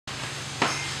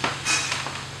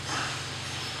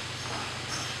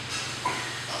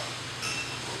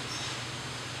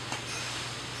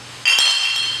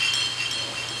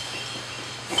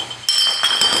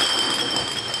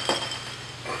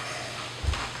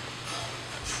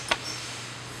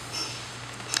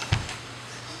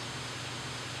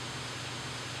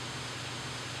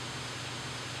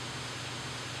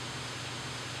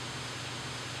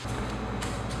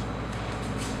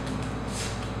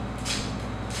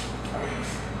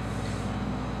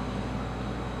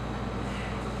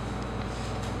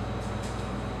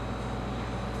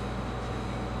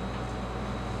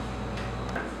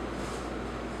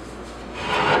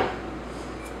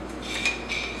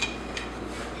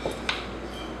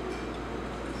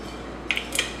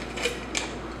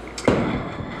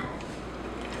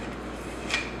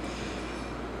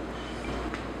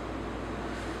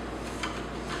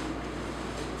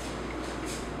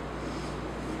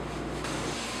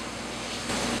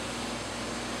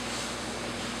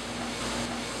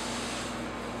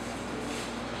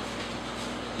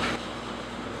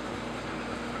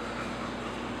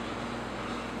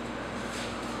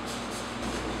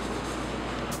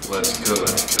Let's go.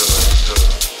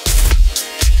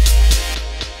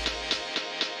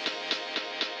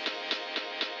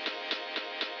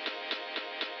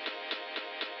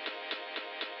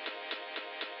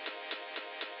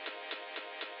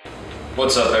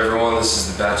 What's up everyone, this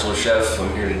is the Bachel0rChef.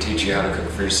 I'm here to teach you how to cook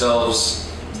for yourselves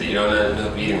so that you don't end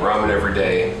up eating ramen every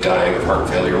day, dying of heart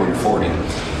failure when you're 40.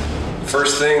 The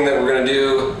first thing that we're going to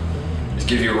do is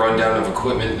give you a rundown of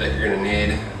equipment that you're going to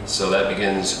need. So that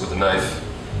begins with a knife.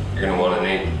 You're going to want an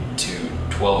 8 to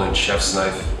 12-inch chef's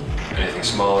knife. Anything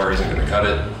smaller isn't going to cut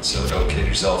it, so don't kid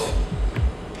yourself.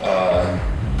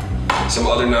 Some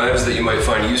other knives that you might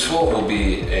find useful will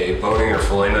be a boning or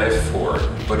fillet knife for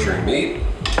butchering meat,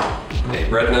 a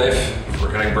bread knife for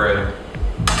cutting bread,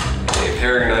 a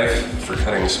paring knife for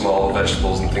cutting small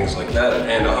vegetables and things like that,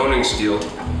 and a honing steel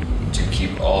to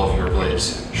keep all of your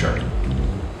blades sharp.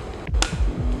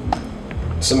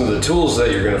 Some of the tools that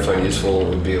you're going to find useful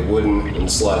would be a wooden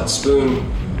and slotted spoon,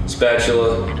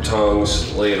 spatula,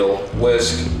 tongs, ladle,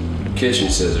 whisk, kitchen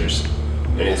scissors.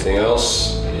 Anything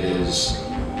else is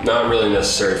not really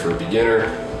necessary for a beginner.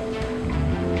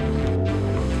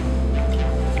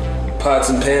 Pots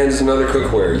and pans and other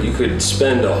cookware. You could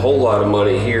spend a whole lot of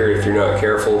money here if you're not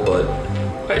careful, but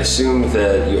I assume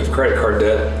that you have credit card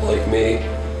debt like me,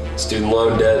 student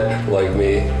loan debt like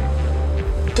me,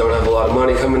 don't have a lot of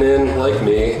money coming in like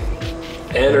me,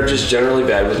 and are just generally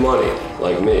bad with money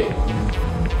like me.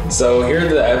 So here are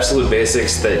the absolute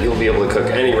basics that you'll be able to cook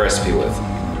any recipe with.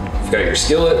 You've got your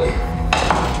skillet,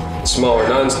 smaller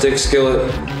non-stick skillet,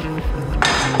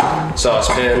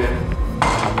 saucepan,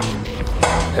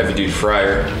 heavy duty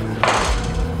fryer,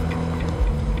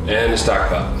 and a stock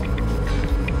pot.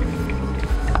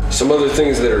 Some other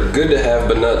things that are good to have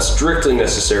but not strictly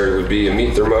necessary would be a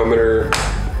meat thermometer,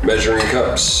 measuring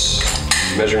cups,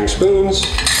 measuring spoons,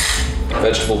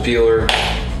 vegetable peeler,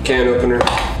 can opener,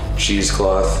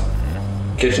 cheesecloth,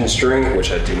 kitchen string,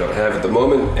 which I do not have at the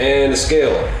moment, and a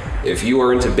scale. If you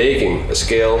are into baking, a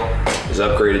scale is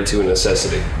upgraded to a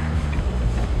necessity.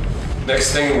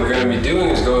 Next thing we're going to be doing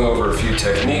is going over a few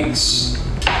techniques,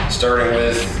 starting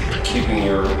with keeping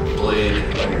your blade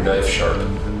on your knife sharp.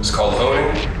 It's called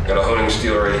honing. Got a honing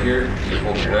steel right here. You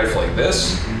hold your knife like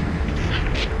this.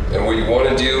 And what you want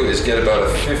to do is get about a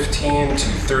 15 to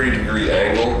 30 degree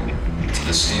angle to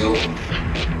the steel.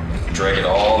 Drag it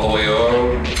all the way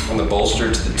over from the bolster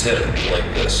to the tip like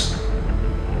this.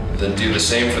 Then do the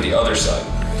same for the other side.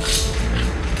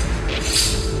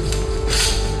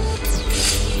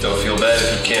 Don't feel bad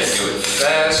if you can't do it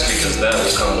fast, because that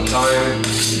will come with time.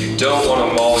 You don't want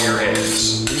to maul your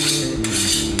hands.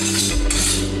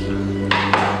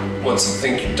 Once you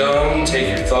think you're done, take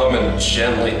your thumb and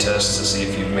gently test to see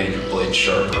if you've made your blade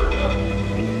sharper or not.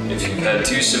 If you've had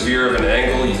too severe of an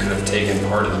angle, you could have taken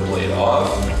part of the blade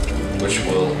off, which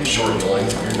will shorten the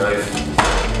length of your knife.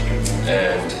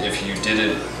 And if you did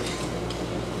it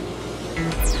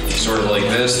sort of like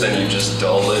this, then you just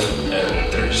dulled it,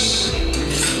 and there's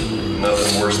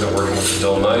nothing worse than working with a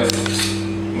dull knife.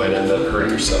 You might end up hurting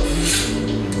yourself.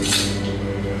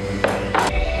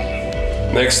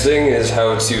 Next thing is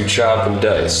how to chop and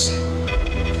dice.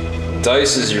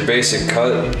 Dice is your basic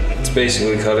cut. It's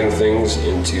basically cutting things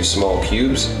into small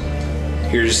cubes.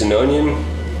 Here's an onion.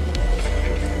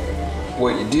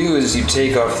 What you do is you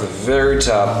take off the very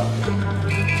top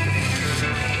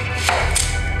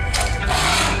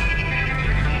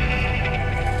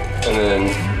and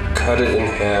then cut it in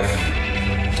half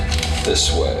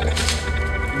this way.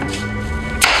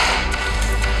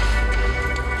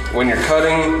 When you're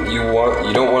cutting, you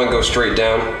don't want to go straight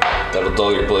down. That'll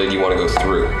dull your blade. You want to go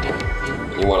through.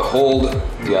 You want to hold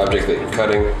the object that you're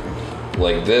cutting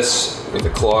like this with a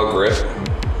claw grip,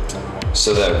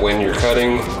 so that when you're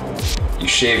cutting, you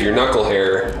shave your knuckle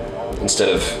hair instead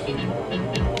of,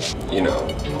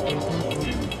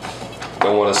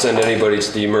 don't want to send anybody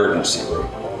to the emergency room.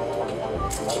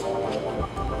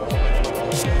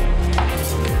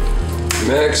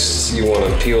 Next, you want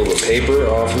to peel the paper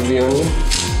off of the onion.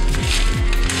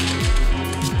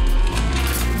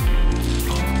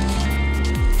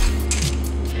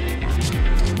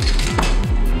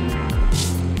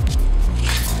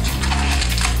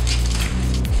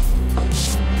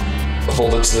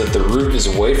 so that the root is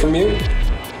away from you.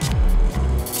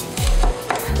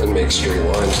 And make straight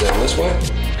lines down this way.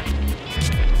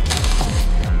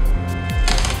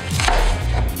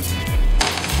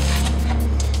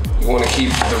 You want to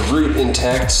keep the root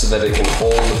intact so that it can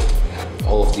hold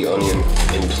all of the onion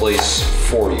in place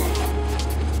for you.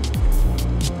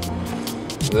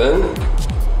 Then,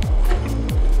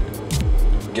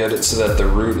 get it so that the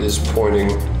root is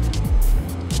pointing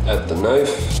at the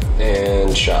knife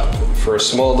and chop. For a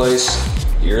small dice,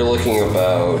 you're looking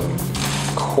about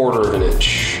 1/4 of an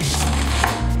inch.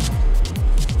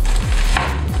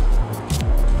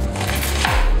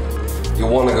 You'll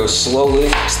want to go slowly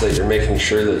so that you're making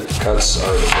sure that your cuts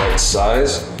are the right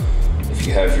size. If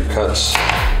you have your cuts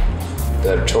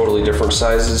that are totally different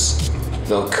sizes,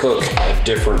 they'll cook at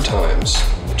different times,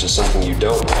 which is something you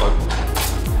don't want.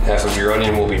 Half of your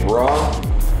onion will be raw,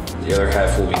 the other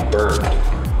half will be burned.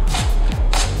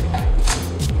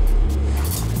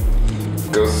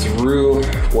 Go through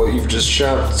what you've just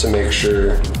chopped to make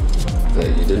sure that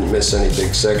you didn't miss any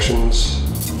big sections.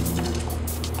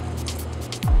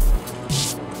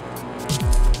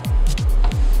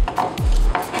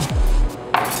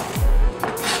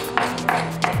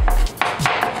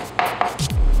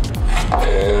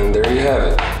 And there you have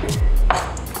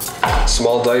it.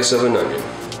 Small dice of an onion.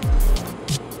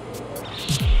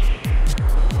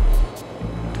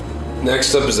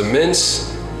 Next up is a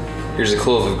mince. Here's a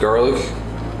clove of garlic.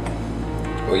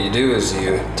 What you do is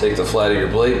you take the flat of your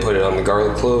blade, put it on the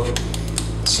garlic clove,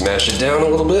 smash it down a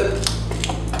little bit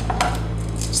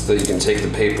so that you can take the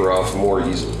paper off more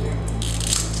easily.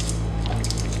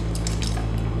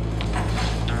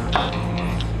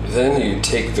 Then you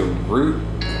take the root,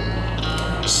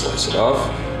 slice it off,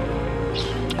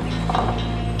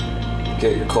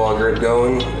 get your claw grip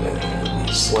going, and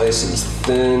slice as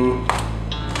thin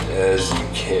as you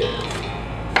can.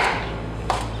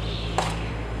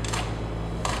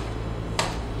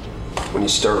 When you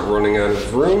start running out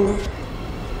of room,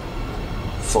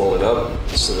 fold it up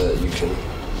so that you can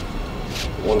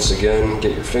once again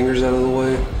get your fingers out of the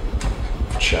way,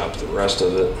 chop the rest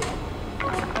of it.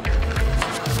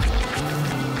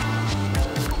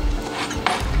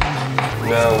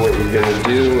 Now what you're going to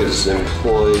do is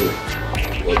employ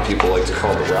what people like to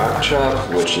call the rock chop,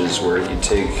 which is where you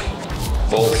take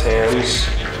both hands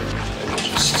and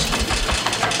just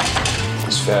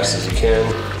as fast as you can.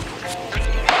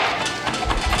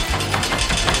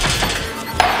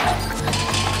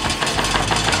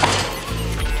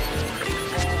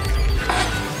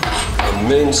 A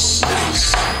mince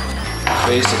is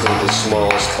basically the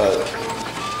smallest cut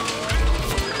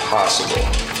possible.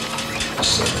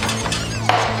 So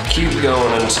keep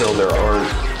going until there aren't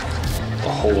a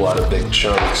whole lot of big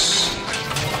chunks.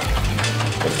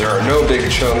 If there are no big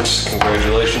chunks,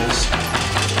 congratulations,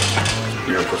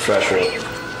 you're a professional.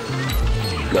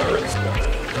 Not really.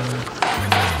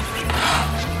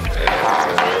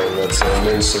 And that's a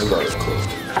mince of garlic clove.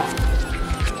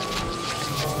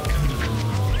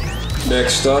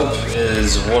 Next up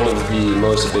is one of the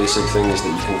most basic things that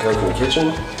you can cook in the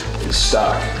kitchen, is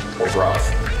stock or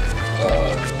broth.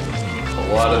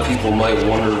 A lot of people might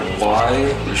wonder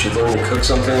why you should learn to cook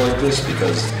something like this,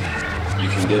 because you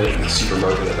can get it in the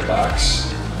supermarket in a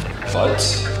box. But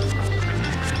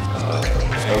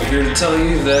I'm here to tell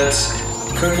you that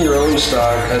cooking your own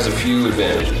stock has a few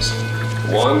advantages.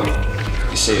 One,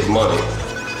 you save money.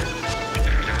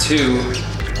 Two,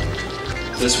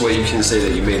 this way you can say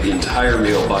that you made the entire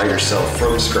meal by yourself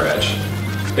from scratch,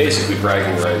 basically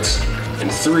bragging rights.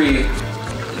 And three,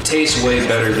 it tastes way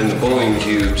better than the bouillon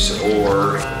cubes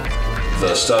or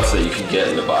the stuff that you can get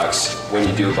in the box when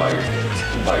you do it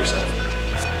by yourself.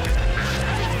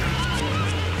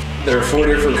 There are 4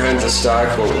 different kinds of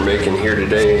stock. What we're making here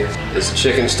today is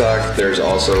chicken stock. There's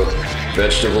also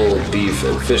vegetable, beef,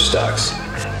 and fish stocks.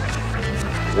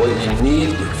 What you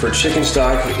need for chicken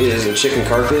stock is a chicken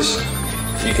carcass.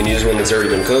 You can use one that's already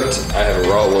been cooked. I have a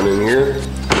raw one in here.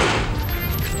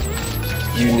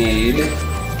 You need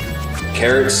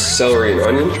carrots, celery, and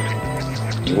onion.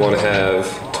 You want to have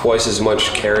twice as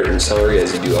much carrot and celery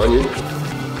as you do onion.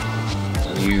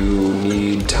 You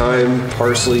need thyme,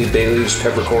 parsley, bay leaves,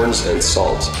 peppercorns, and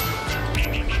salt.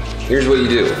 Here's what you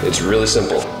do. It's really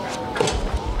simple.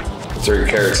 Throw your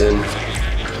carrots in.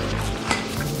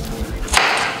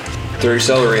 Throw your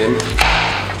celery in.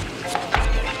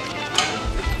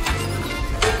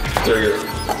 Throw your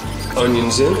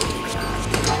onions in.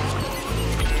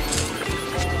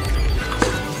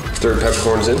 Throw your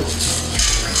peppercorns in.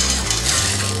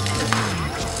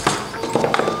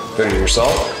 Put in your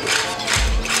salt.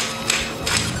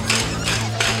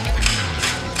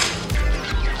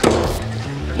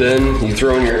 Then you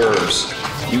throw in your herbs.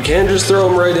 You can just throw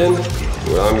them right in.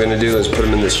 What I'm gonna do is put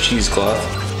them in this cheesecloth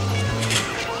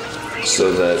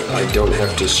so that I don't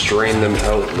have to strain them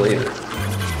out later.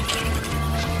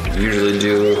 I usually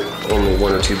do only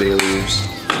 1 or 2 bay leaves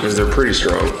because they're pretty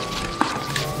strong.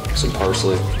 Some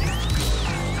parsley.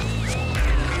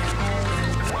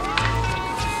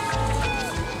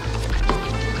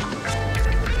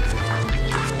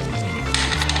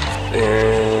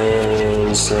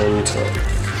 And some thyme.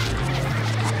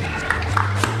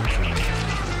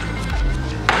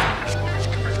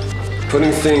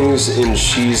 Putting things in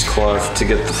cheesecloth to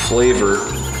get the flavor,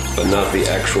 but not the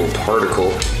actual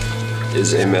particle,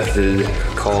 is a method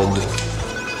called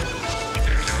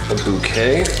a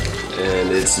bouquet,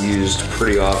 and it's used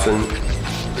pretty often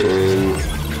in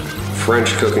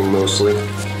French cooking mostly.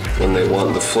 When they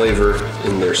want the flavor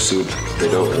in their soup, they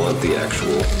don't want the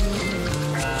actual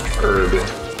herb.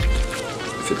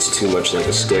 If it's too much like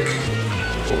a stick,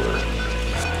 or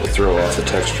will throw off the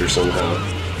texture somehow.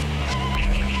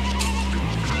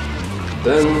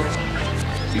 Then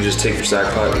you just take your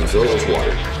sack pot and you fill it with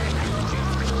water.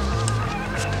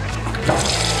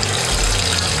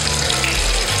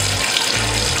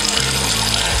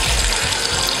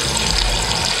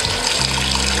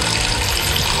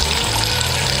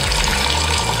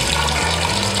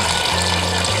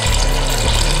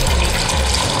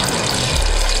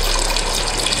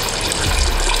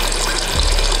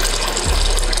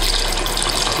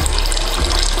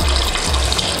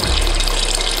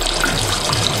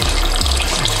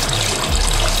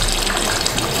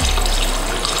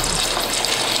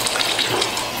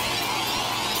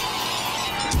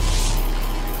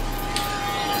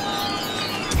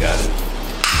 Got it.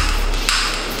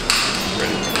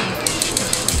 Ready.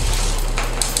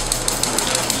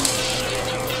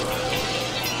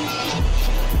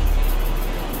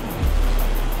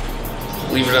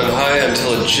 Leave it on high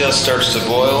until it just starts to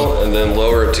boil, and then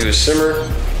lower it to a simmer.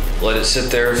 Let it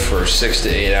sit there for 6 to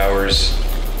 8 hours,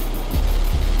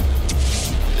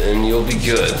 and you'll be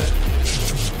good.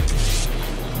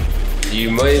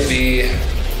 You might be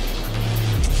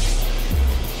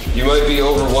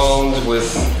overwhelmed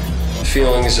with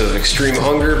feelings of extreme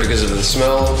hunger because of the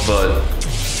smell, but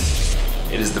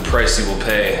it is the price you will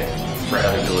pay for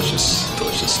having delicious,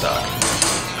 delicious stock.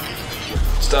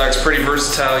 Stock's pretty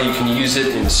versatile. You can use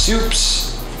it in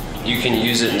soups, you can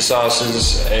use it in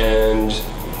sauces, and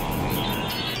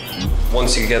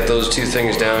once you get those 2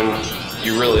 things down,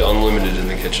 you're really unlimited in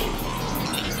the kitchen.